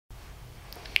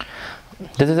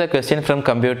This is a question from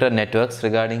computer networks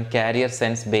regarding carrier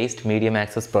sense based medium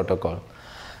access protocol.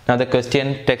 Now the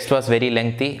question text was very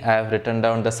lengthy. I have written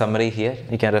down the summary here.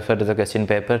 You can refer to the question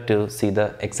paper to see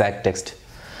the exact text.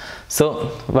 So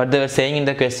what they were saying in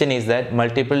the question is that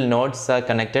multiple nodes are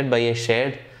connected by a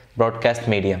shared broadcast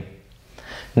medium.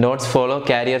 Nodes follow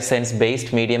carrier sense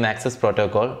based medium access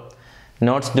protocol.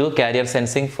 Nodes do carrier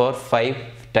sensing for 5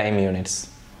 time units.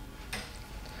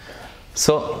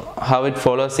 So how it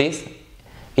follows is,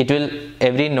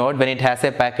 every node, when it has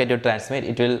a packet to transmit,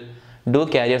 it will do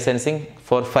carrier sensing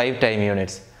for 5 time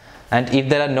units, and if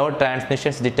there are no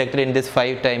transmissions detected in this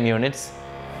 5 time units,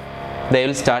 they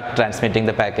will start transmitting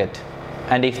the packet,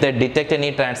 and if they detect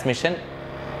any transmission,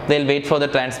 they will wait for the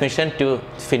transmission to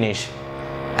finish,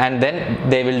 and then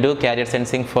they will do carrier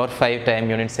sensing for 5 time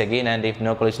units again, and if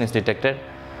no collision is detected,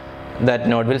 that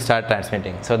node will start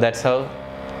transmitting. So that's how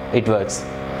it works.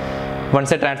 Once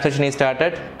the transmission is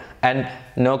started and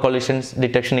no collision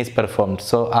detection is performed,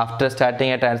 so after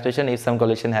starting a transmission, if some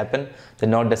collision happen, the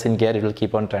node doesn't care, it will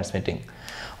keep on transmitting.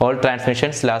 All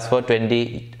transmissions last for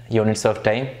 20 units of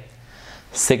time.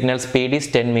 Signal speed is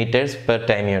 10 meters per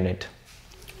time unit.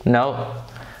 Now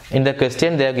in the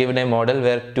question they have given a model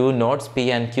where two nodes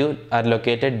P and Q are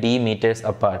located d meters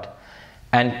apart,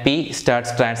 and P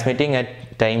starts transmitting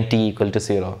at time t equal to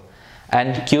 0,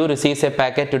 and Q receives a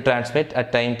packet to transmit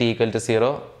at time t equal to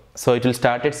 0. So it will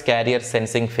start its carrier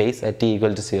sensing phase at t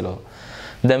equal to 0.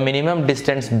 The minimum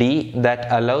distance d that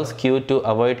allows Q to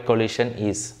avoid collision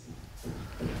is.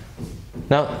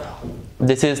 Now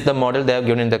this is the model they have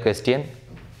given in the question.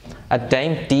 At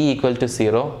time t equal to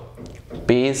 0,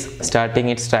 P is starting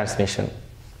its transmission,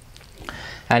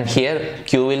 and here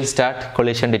Q will start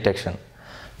collision detection.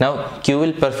 Now Q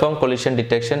will perform collision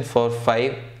detection for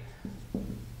 5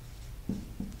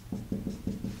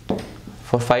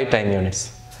 time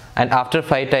units, and after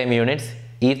 5 time units,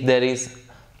 if there is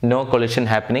no collision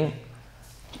happening,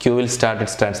 Q will start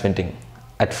its transmitting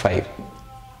at 5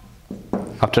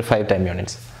 after 5 time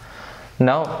units.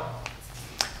 Now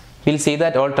we'll see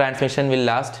that all transmission will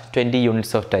last 20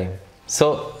 units of time.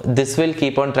 So this will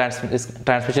keep on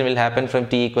transmission will happen from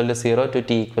t equal to 0 to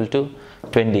t equal to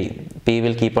 20. P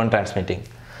will keep on transmitting.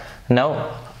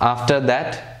 Now after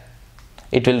that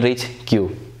it will reach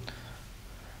Q.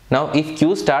 Now if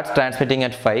Q starts transmitting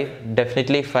at 5,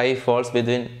 definitely 5 falls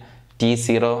between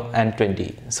t0 and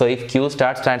 20. So if Q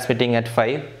starts transmitting at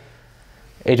 5,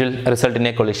 it will result in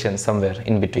a collision somewhere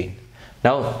in between.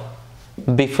 Now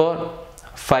before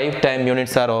 5 time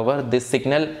units are over, this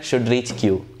signal should reach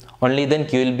Q. Only then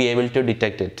Q will be able to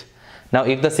detect it. Now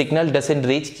if the signal doesn't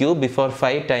reach Q before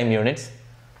 5 time units,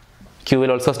 Q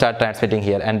will also start transmitting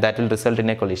here, and that will result in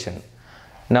a collision.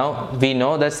 Now we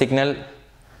know that signal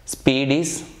speed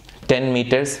is 10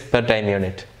 meters per time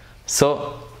unit.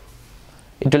 So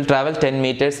it will travel 10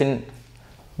 meters in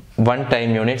 1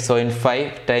 time unit. So in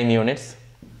 5 time units,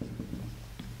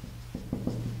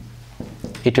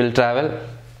 it will travel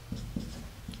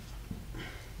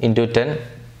into 10,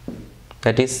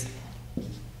 that is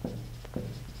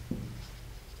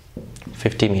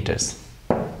 50 meters.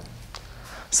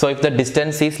 So if the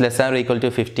distance is less than or equal to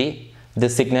 50, the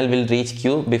signal will reach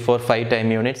Q before 5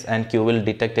 time units, and Q will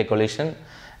detect a collision,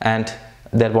 and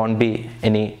there won't be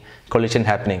any collision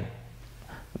happening.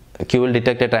 Q will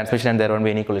detect a transmission and there won't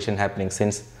be any collision happening,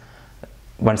 since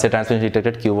once the transmission is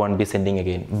detected, Q won't be sending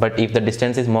again. But if the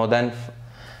distance is more than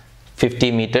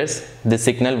 50 meters, the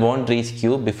signal won't reach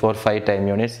Q before 5 time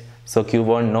units. So Q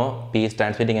won't know P is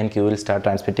transmitting, and Q will start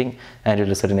transmitting, and it will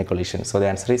result in a collision. So the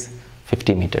answer is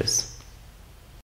 50 meters.